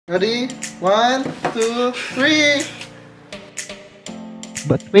Ready? 1, 2, 3.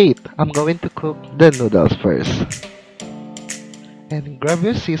 But wait, I'm going to cook the noodles first. And grab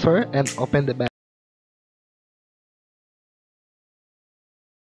your scissor and open the bag.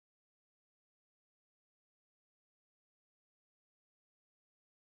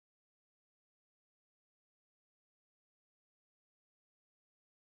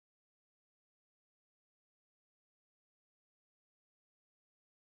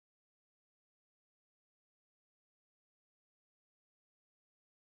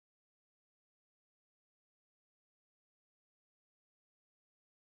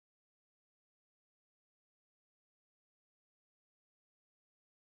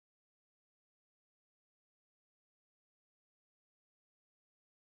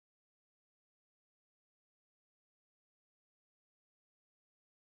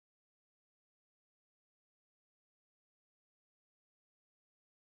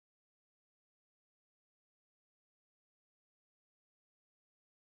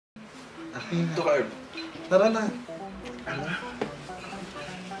 Ito ka, Erv. Tara na.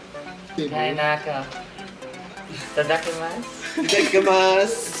 Kain na ako. Tadakimasu.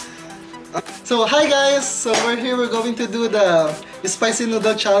 Tadakimasu. So, hi guys! So, we're going to do the spicy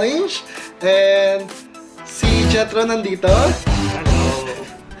noodle challenge. And si Jethro nandito. Hello.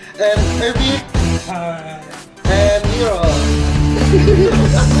 And Ervhick. Hi. And Nero.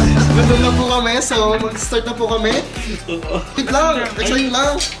 Gusto na po kami, so mag-start na po kami. Wait lang! Exciting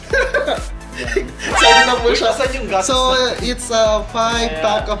lang! Excited na po siya. So, it's a 5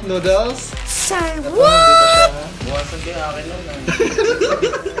 pack of noodles. Say what? Buwasan din akin nun.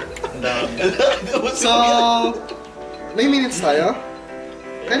 So, may minutes tayo?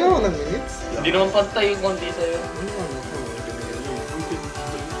 Kailangan ng minutes? Hindi naman pantay yung konti sa'yo.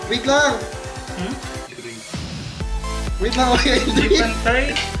 Wait lang! Wait lang, okay. Hindi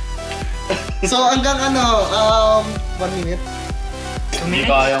pantay. So, hanggang 1 minute? 2 minutes? Hindi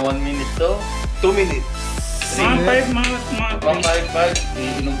kaya 1 minute to. 2 minutes. Mga 5,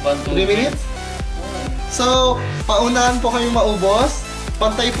 iinom pa 2 minutes? So, paunahan po kayo maubos.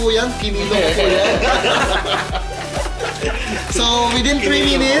 Pantay po yan, kinilo po yan. So, within 3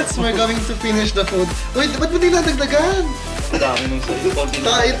 minutes, we're going to finish the food. Wait, ba't mo dinadagdagan? Ang dami nung sa'yo.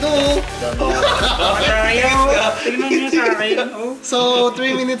 Ito. Tingnan nyo sa akin. So,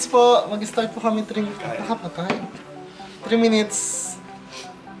 3 minutes po. Mag-start po kami 3 minutes. Nakapatay. 3 minutes.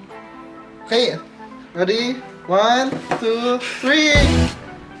 Okay. Ready? 1, 2, 3.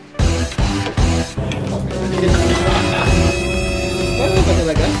 Paano ba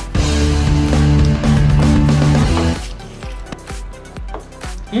talaga?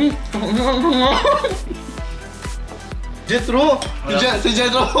 Jethro! Si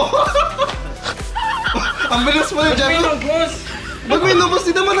Jethro! Ang bilis mo ni Jethro! Ba't may nubos?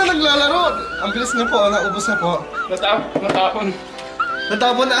 Di naman na naglalaro! Ang bilis niya po, naubos na po. Natapon.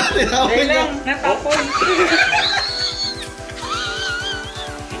 Natapon na! Natapon na! Natapon!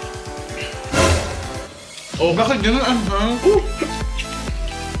 Oh, bakit ganun ang hang?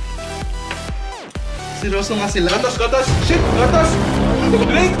 Seryoso nga sila? Gatas! Shit! Gatas!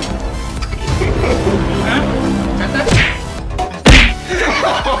 Blake! Ha? Gatas?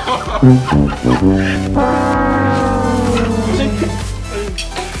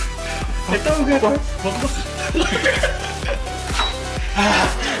 Ito, gatas! Bakbak!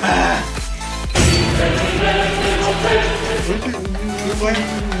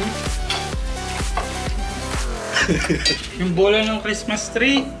 Yung bola ng Christmas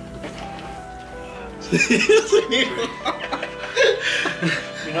tree.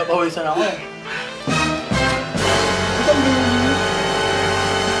 Pinapawisan ako eh.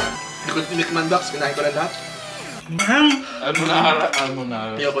 Hindi ko tinikman box, kinain ko na lahat. Bahang! Almonara.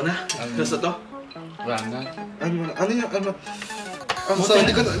 Ayoko na. Gusto to? Wala na. Ano yung so,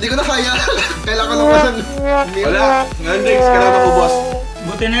 hindi ko na kaya. Kailangan ko naman. Wala. Ngayon drinks, kailangan ako boss.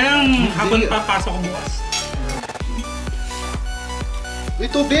 Buti na lang habang papasok ko bukas. Uy,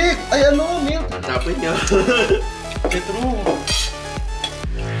 tubig! Ay, milk! Tapos niya. Jethro!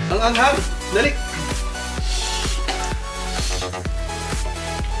 Ang anghang! Dali!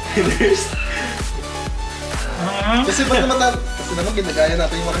 Kasi naman ginagaya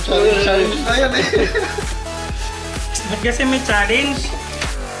natin yung mga challenge na yan eh. Ba't kasi may challenge?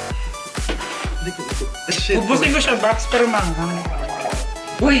 Ubusin ko siya box pero manghang.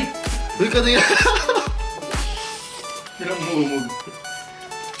 Uy! Uy ka na yan! Bilang humog.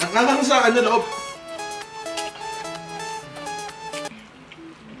 Ang anghang sa loob.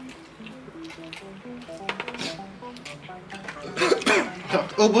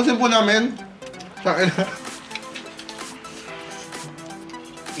 Ubusin po namin. Sa akin na.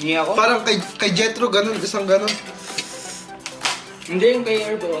 Hindi ako? Parang kay Jethro, ganun, isang ganun. Hindi, yung kay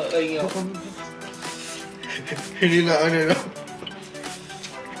Ervhick. Ay, ako. Hindi na, ano na.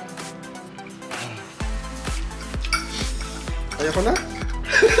 Ayoko na.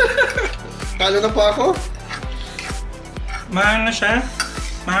 Talo na po ako. Mahang na siya.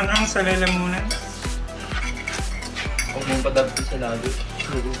 Mahanghang sa lalamunan. Huwag mong padabti sa lalo.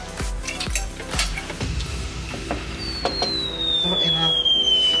 Ina.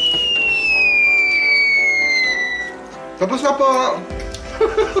 Tapos na po.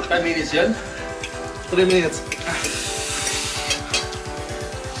 5 minutes yun? 3 minutes.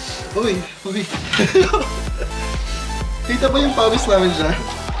 Uy. Kita ba yung pawis namin dyan?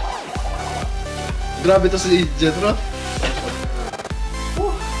 Grabe to si Jethro.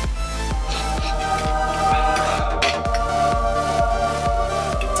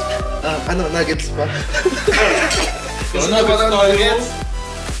 Ano, nuggets pa? Gusto niyo ba ng nuggets?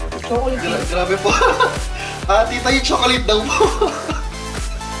 Chocolate. Grabe po. Tita, yung chocolate daw po.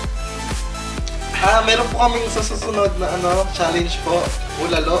 Meron po kaming sa susunod na challenge po.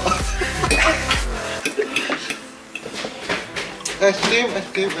 Ulalo. Ice cream.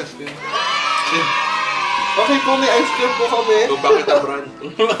 Okay po, may ice cream po kami. So, bakit ang brand?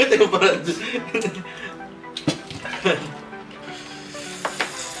 Bakit ang brand?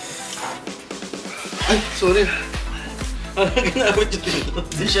 Ay, sorry. Ano ginamit yun dito?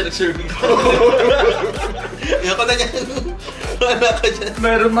 Hindi siya nag-serving ko. Ayoko na yan. Wala ka dyan.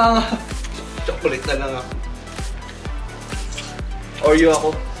 Meron mga... Chocolate na lang ako. Oreo ako.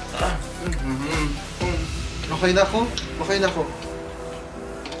 Okay na ako.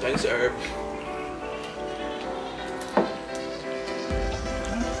 Thanks, Erv.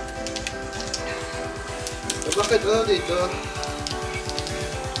 Bakit dito?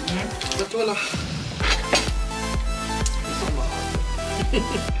 Ba't wala? Gusto mo?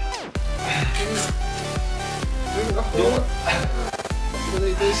 Ako.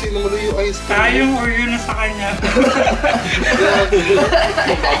 Ito yung sinumulo yung ice cream. Tayong Oreo na sa kanya.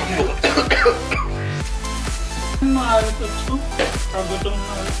 Maalat ito. Kagutom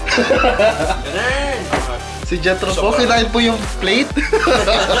na. Si Jethro po, kinain po yung plate.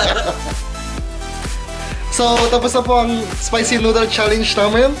 So, tapos na po ang spicy noodle challenge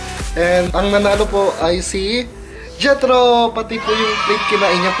namin. And ang nanalo po ay si Jethro. Pati po yung plate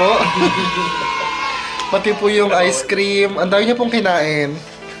kinain niya po. Pati po yung ice cream. Ang dami niya pong kinain.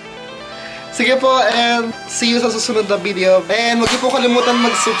 Sige po, and see you sa susunod na video. And huwag niyo po kalimutan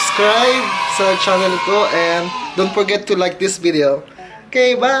mag-subscribe sa channel ko. And don't forget to like this video.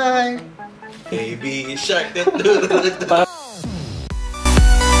 Okay, bye! Baby shark.